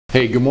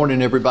Hey, good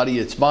morning everybody,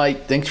 it's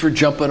Mike. Thanks for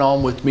jumping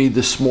on with me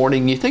this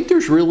morning. You think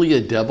there's really a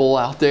devil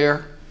out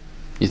there?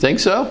 You think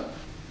so?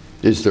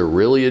 Is there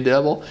really a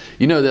devil?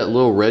 You know that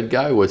little red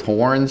guy with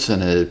horns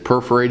and a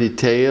perforated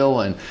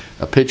tail and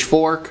a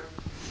pitchfork?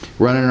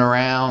 Running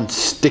around,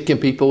 sticking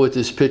people with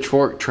his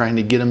pitchfork, trying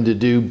to get them to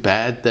do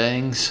bad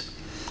things.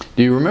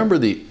 Do you remember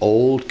the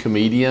old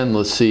comedian?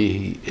 Let's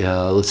see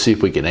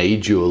if we can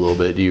age you a little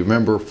bit. Do you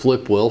remember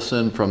Flip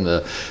Wilson from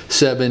the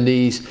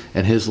 70s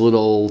and his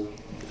little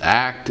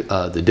act,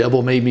 The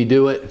Devil Made Me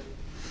Do It?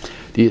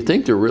 Do you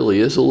think there really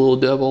is a little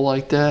devil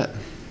like that?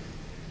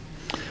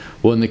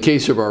 Well, in the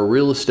case of our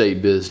real estate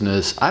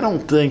business, I don't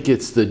think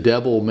it's the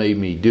devil made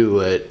me do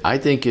it. I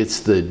think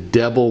it's the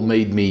devil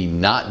made me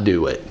not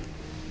do it.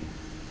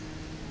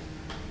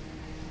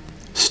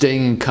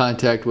 Staying in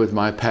contact with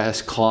my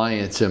past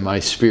clients and my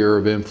sphere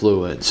of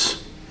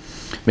influence,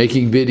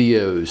 making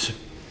videos,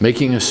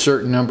 making a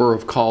certain number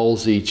of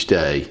calls each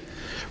day,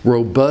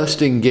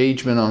 robust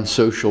engagement on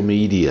social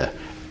media,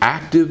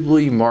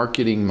 actively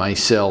marketing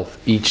myself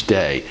each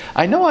day.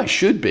 I know I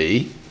should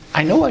be,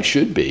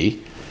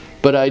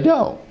 but I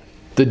don't.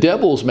 The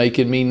devil's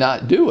making me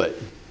not do it.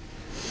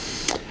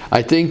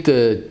 I think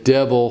the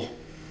devil,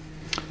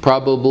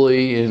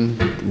 probably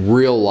in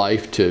real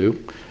life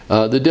too,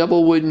 the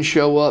devil wouldn't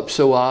show up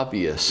so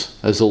obvious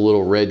as a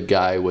little red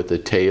guy with a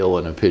tail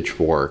and a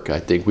pitchfork. I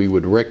think we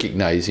would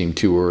recognize him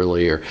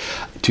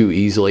too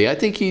easily. I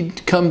think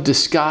he'd come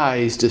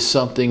disguised as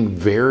something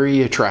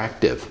very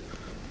attractive.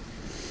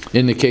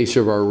 In the case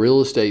of our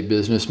real estate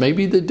business,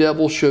 maybe the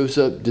devil shows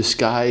up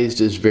disguised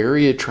as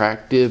very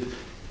attractive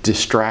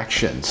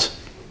distractions.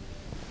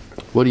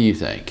 What do you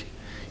think?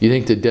 You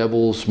think the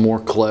devil's more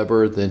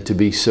clever than to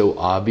be so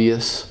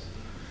obvious?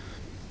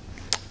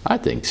 I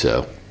think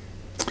so.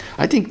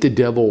 I think the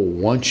devil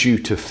wants you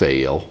to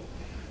fail,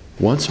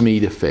 wants me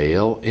to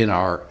fail in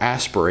our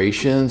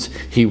aspirations.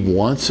 He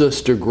wants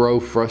us to grow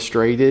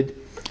frustrated.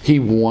 He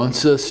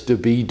wants us to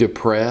be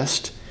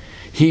depressed.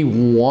 He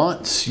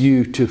wants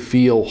you to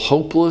feel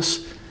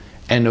hopeless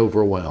and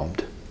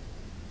overwhelmed.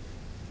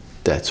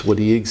 That's what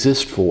he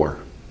exists for.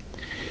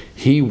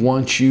 He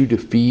wants you to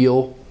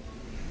feel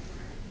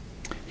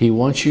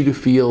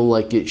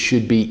like it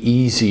should be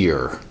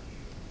easier,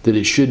 that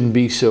it shouldn't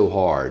be so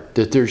hard,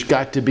 that there's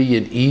got to be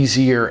an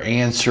easier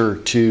answer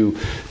to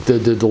the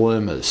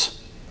dilemmas.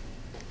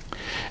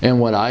 And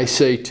what I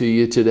say to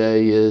you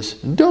today is,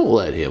 don't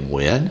let him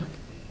win.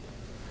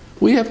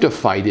 We have to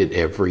fight it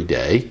every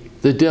day.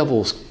 The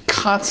devil's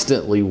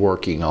constantly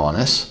working on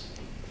us,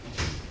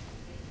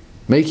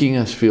 making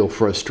us feel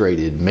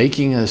frustrated,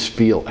 making us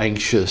feel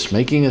anxious,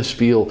 making us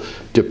feel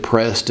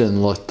depressed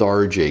and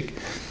lethargic,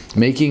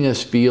 making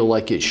us feel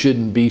like it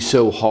shouldn't be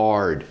so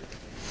hard.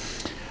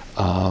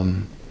 I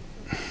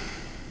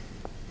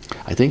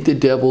think the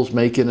devil's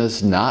making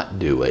us not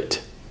do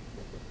it,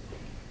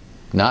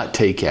 not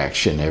take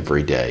action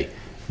every day,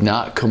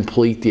 not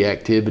complete the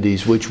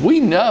activities which we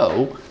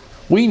know,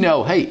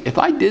 hey, if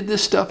I did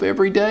this stuff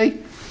every day,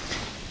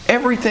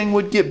 everything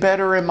would get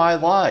better in my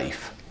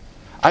life.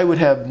 I would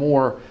have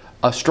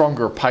a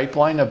stronger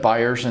pipeline of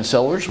buyers and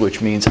sellers,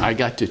 which means I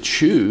got to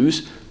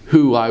choose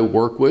who I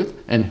work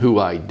with and who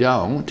I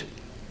don't.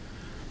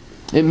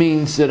 It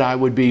means that I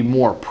would be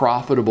more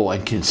profitable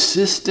and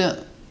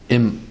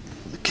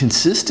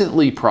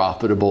consistently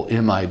profitable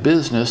in my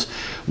business,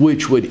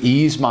 which would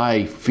ease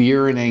my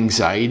fear and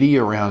anxiety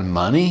around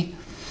money.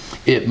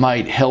 It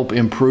might help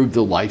improve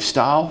the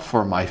lifestyle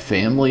for my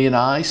family and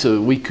I, so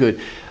that we could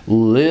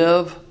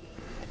live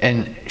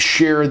and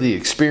share the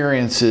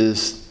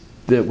experiences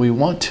that we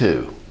want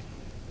to.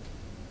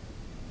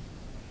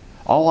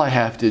 All I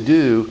have to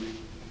do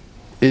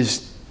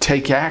is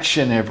take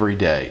action every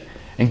day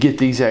and get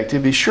these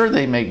activities. Sure,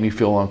 they make me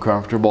feel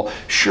uncomfortable.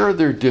 Sure,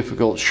 they're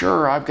difficult.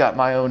 Sure, I've got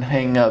my own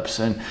hang-ups,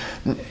 and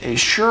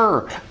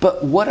sure,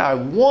 but what I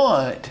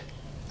want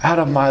out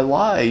of my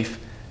life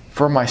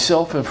for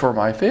myself and for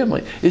my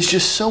family is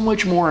just so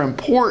much more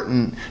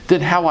important than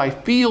how I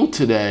feel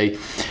today.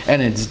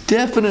 And it's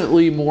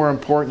definitely more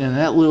important than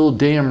that little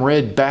damn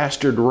red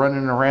bastard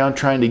running around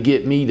trying to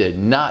get me to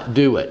not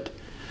do it,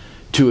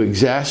 to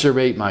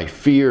exacerbate my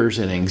fears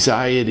and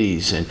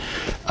anxieties and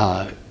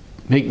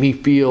make me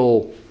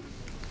feel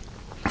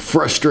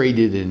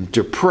frustrated and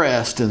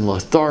depressed and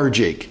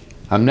lethargic.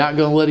 I'm not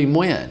going to let him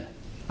win.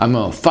 I'm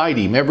going to fight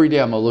him every day.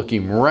 I'm going to look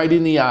him right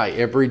in the eye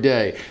every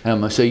day. And I'm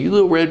going to say, you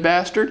little red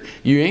bastard,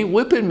 you ain't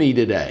whipping me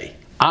today.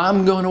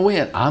 I'm going to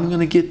win. I'm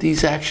going to get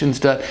these actions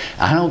done.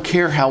 I don't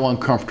care how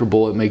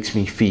uncomfortable it makes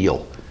me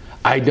feel.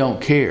 I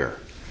don't care.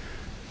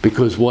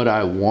 Because what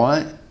I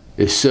want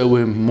is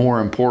so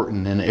more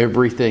important than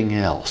everything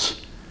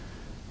else.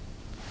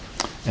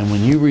 And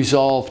when you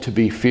resolve to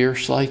be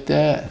fierce like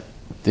that,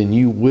 then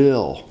you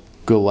will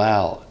go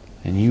out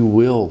and you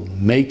will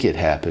make it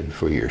happen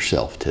for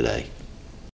yourself today.